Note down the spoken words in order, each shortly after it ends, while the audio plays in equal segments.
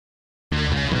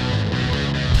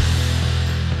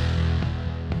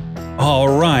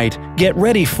Alright, get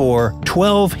ready for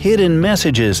 12 hidden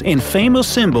messages in famous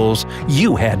symbols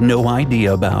you had no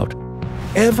idea about.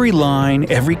 Every line,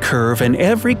 every curve, and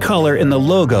every color in the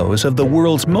logos of the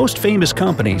world's most famous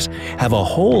companies have a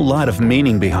whole lot of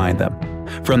meaning behind them.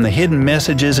 From the hidden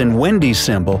messages in Wendy's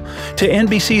symbol to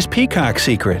NBC's peacock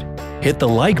secret. Hit the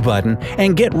like button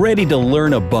and get ready to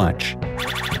learn a bunch.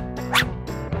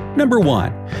 Number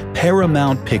 1.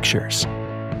 Paramount Pictures.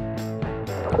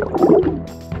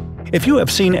 If you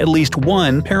have seen at least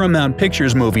one Paramount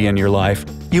Pictures movie in your life,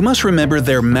 you must remember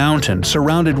their mountain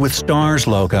surrounded with stars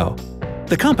logo.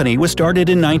 The company was started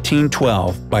in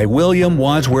 1912 by William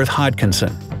Wadsworth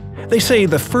Hodgkinson. They say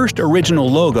the first original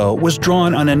logo was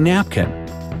drawn on a napkin.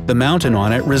 The mountain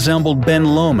on it resembled Ben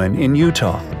Lomond in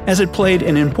Utah, as it played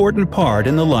an important part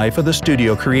in the life of the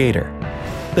studio creator.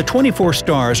 The 24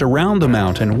 stars around the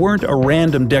mountain weren't a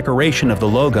random decoration of the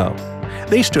logo.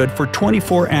 They stood for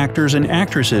 24 actors and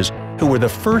actresses who were the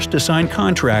first to sign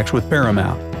contracts with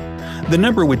Paramount. The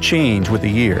number would change with the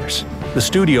years. The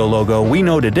studio logo we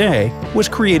know today was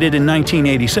created in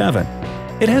 1987.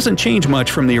 It hasn't changed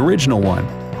much from the original one,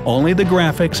 only the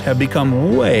graphics have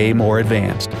become way more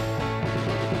advanced.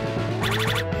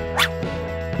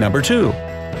 Number 2.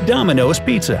 Domino's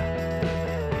Pizza.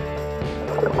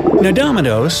 Now,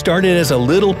 Domino's started as a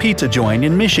little pizza joint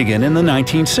in Michigan in the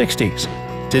 1960s.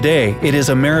 Today, it is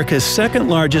America's second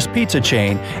largest pizza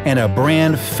chain and a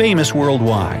brand famous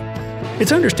worldwide.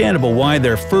 It's understandable why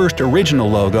their first original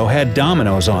logo had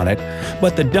dominoes on it,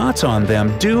 but the dots on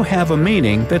them do have a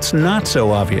meaning that's not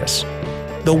so obvious.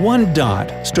 The one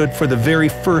dot stood for the very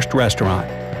first restaurant.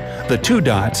 The two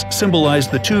dots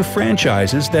symbolized the two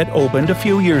franchises that opened a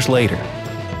few years later.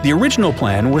 The original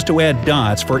plan was to add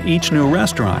dots for each new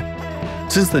restaurant.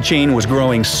 Since the chain was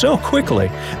growing so quickly,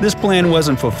 this plan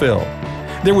wasn't fulfilled.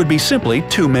 There would be simply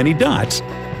too many dots.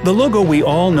 The logo we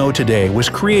all know today was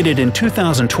created in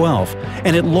 2012,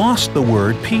 and it lost the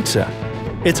word pizza.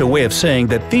 It's a way of saying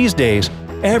that these days,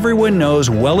 everyone knows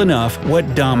well enough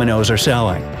what Domino's are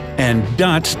selling. And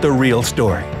that's the real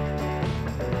story.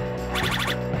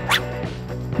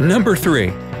 Number 3.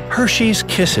 Hershey's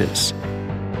Kisses.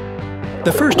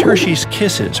 The first Hershey's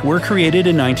Kisses were created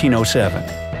in 1907.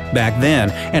 Back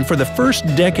then, and for the first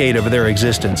decade of their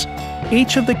existence,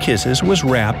 each of the kisses was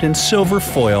wrapped in silver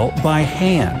foil by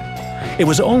hand. It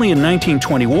was only in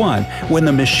 1921 when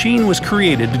the machine was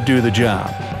created to do the job.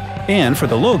 And for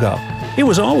the logo, it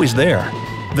was always there.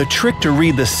 The trick to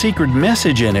read the secret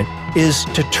message in it is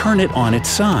to turn it on its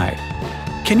side.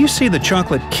 Can you see the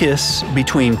chocolate kiss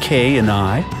between K and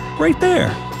I? Right there.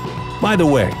 By the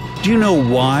way, do you know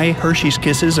why Hershey's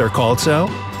Kisses are called so?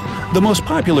 The most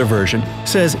popular version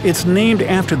says it's named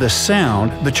after the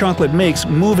sound the chocolate makes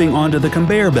moving onto the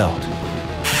conveyor belt.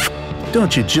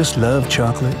 Don't you just love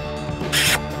chocolate?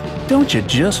 Don't you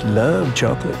just love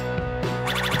chocolate?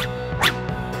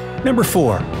 Number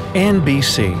 4.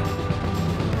 NBC.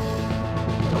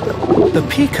 The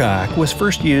peacock was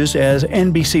first used as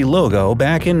NBC logo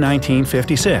back in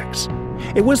 1956.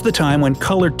 It was the time when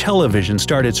colored television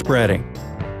started spreading.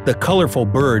 The colorful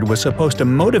bird was supposed to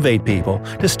motivate people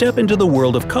to step into the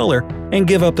world of color and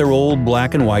give up their old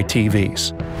black and white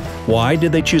TVs. Why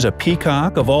did they choose a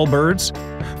peacock of all birds?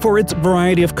 For its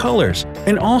variety of colors,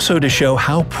 and also to show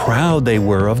how proud they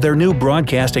were of their new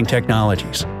broadcasting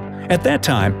technologies. At that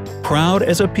time, proud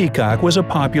as a peacock was a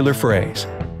popular phrase.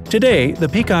 Today, the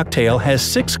peacock tail has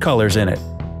 6 colors in it.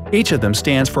 Each of them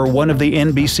stands for one of the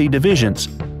NBC divisions: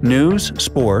 news,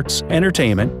 sports,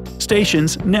 entertainment,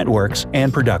 stations, networks,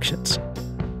 and productions.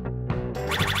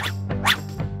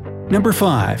 Number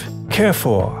 5.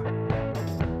 Carrefour.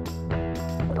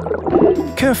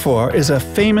 Carrefour is a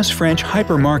famous French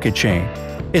hypermarket chain.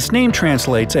 Its name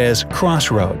translates as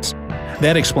crossroads.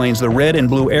 That explains the red and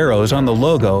blue arrows on the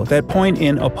logo that point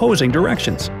in opposing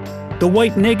directions. The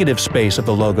white negative space of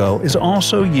the logo is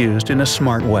also used in a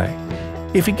smart way.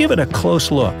 If you give it a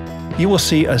close look, you will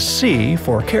see a C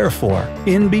for Carrefour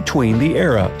in between the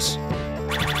arrows.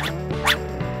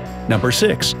 Number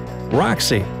 6.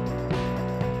 Roxy.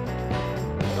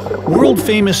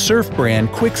 World-famous surf brand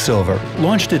Quiksilver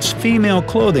launched its female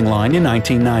clothing line in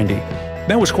 1990.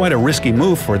 That was quite a risky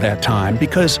move for that time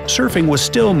because surfing was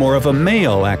still more of a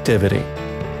male activity.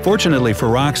 Fortunately for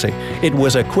Roxy, it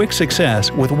was a quick success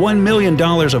with $1 million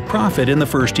of profit in the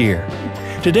first year.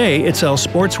 Today, it sells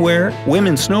sportswear,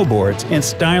 women's snowboards, and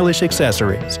stylish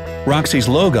accessories. Roxy's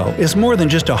logo is more than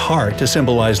just a heart to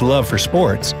symbolize love for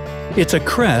sports. It's a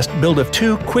crest built of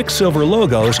 2 Quiksilver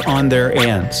logos on their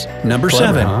ends. Number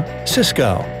 7.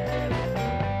 Cisco.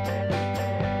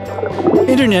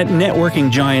 Internet networking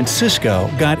giant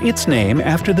Cisco got its name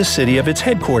after the city of its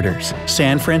headquarters,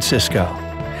 San Francisco.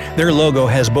 Their logo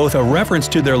has both a reference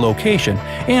to their location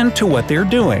and to what they're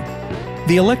doing.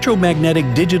 The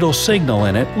electromagnetic digital signal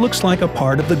in it looks like a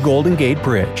part of the Golden Gate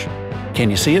Bridge. Can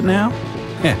you see it now?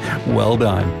 Well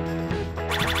done.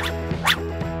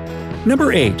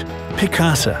 Number 8.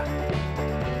 Picasa.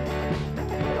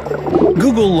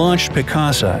 Google launched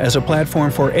Picasa as a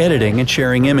platform for editing and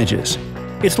sharing images.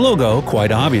 Its logo,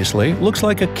 quite obviously, looks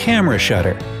like a camera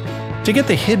shutter. To get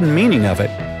the hidden meaning of it,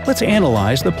 let's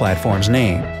analyze the platform's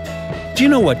name. Do you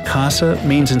know what casa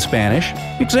means in Spanish?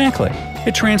 Exactly.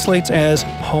 It translates as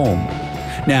home.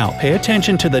 Now, pay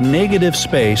attention to the negative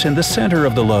space in the center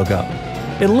of the logo.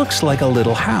 It looks like a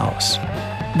little house.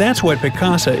 That's what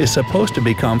Picasa is supposed to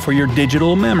become for your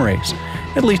digital memories,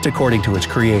 at least according to its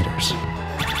creators.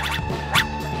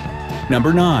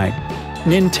 Number 9.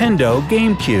 Nintendo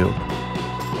GameCube.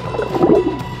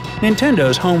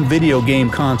 Nintendo's home video game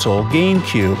console,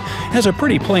 GameCube, has a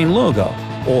pretty plain logo,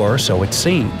 or so it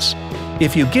seems.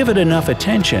 If you give it enough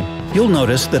attention, you'll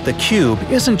notice that the cube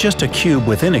isn't just a cube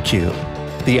within a cube.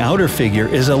 The outer figure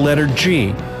is a letter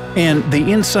G, and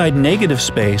the inside negative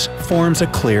space forms a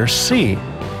clear C.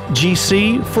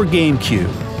 GC for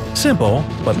GameCube. Simple,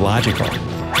 but logical.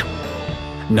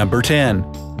 Number 10.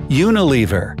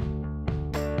 Unilever.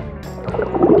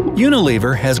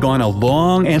 Unilever has gone a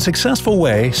long and successful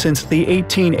way since the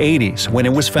 1880s when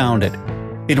it was founded.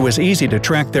 It was easy to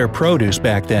track their produce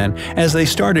back then, as they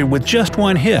started with just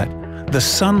one hit, the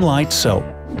Sunlight soap.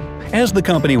 As the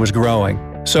company was growing,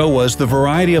 so was the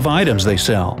variety of items they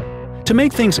sell. To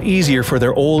make things easier for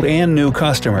their old and new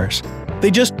customers,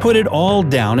 they just put it all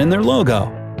down in their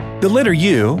logo. The letter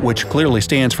U, which clearly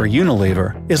stands for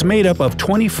Unilever, is made up of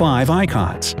 25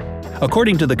 icons.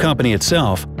 According to the company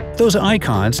itself, those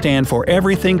icons stand for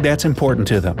everything that's important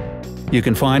to them. You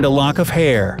can find a lock of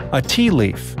hair, a tea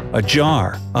leaf, a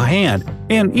jar, a hand,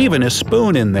 and even a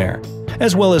spoon in there,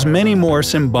 as well as many more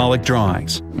symbolic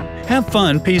drawings. Have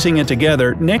fun piecing it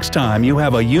together next time you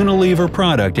have a Unilever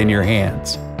product in your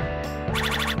hands.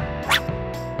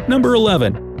 Number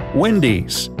 11.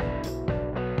 Wendy's.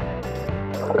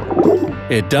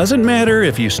 It doesn't matter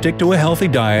if you stick to a healthy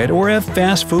diet or have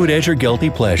fast food as your guilty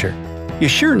pleasure. You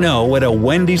sure know what a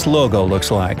Wendy's logo looks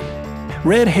like.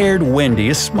 Red-haired Wendy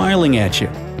is smiling at you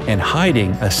and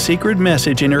hiding a secret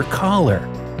message in her collar.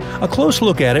 A close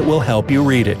look at it will help you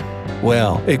read it.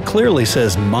 Well, it clearly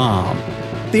says Mom.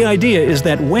 The idea is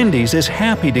that Wendy's is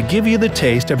happy to give you the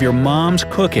taste of your mom's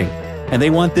cooking, and they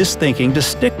want this thinking to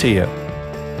stick to you.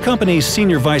 Company's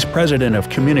Senior Vice President of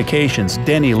Communications,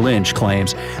 Denny Lynch,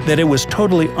 claims that it was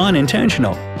totally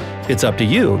unintentional. It's up to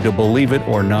you to believe it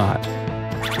or not.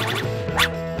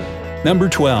 Number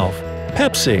 12.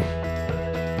 Pepsi.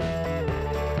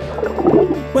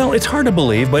 Well, it's hard to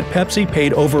believe, but Pepsi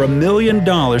paid over $1 million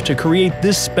to create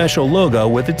this special logo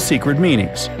with its secret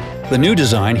meanings. The new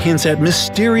design hints at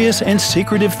mysterious and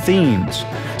secretive themes,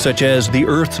 such as the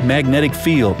Earth's magnetic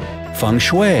field, Feng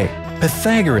Shui,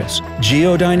 Pythagoras,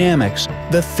 geodynamics,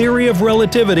 the theory of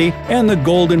relativity, and the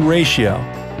golden ratio.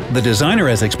 The designer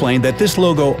has explained that this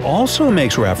logo also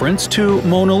makes reference to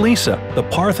Mona Lisa, the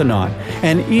Parthenon,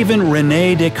 and even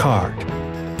René Descartes.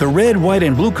 The red, white,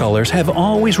 and blue colors have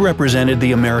always represented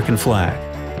the American flag.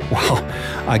 Well,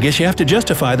 I guess you have to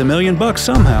justify the $1 million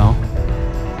somehow.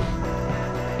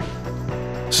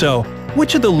 So,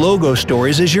 which of the logo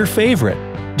stories is your favorite?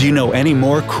 Do you know any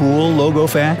more cool logo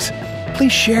facts?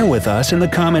 Please share with us in the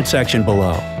comment section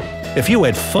below. If you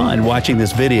had fun watching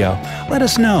this video, let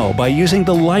us know by using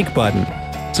the like button.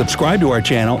 Subscribe to our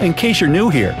channel in case you're new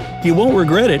here. You won't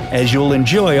regret it, as you'll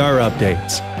enjoy our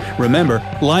updates. Remember,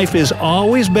 life is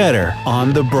always better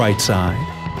on the bright side.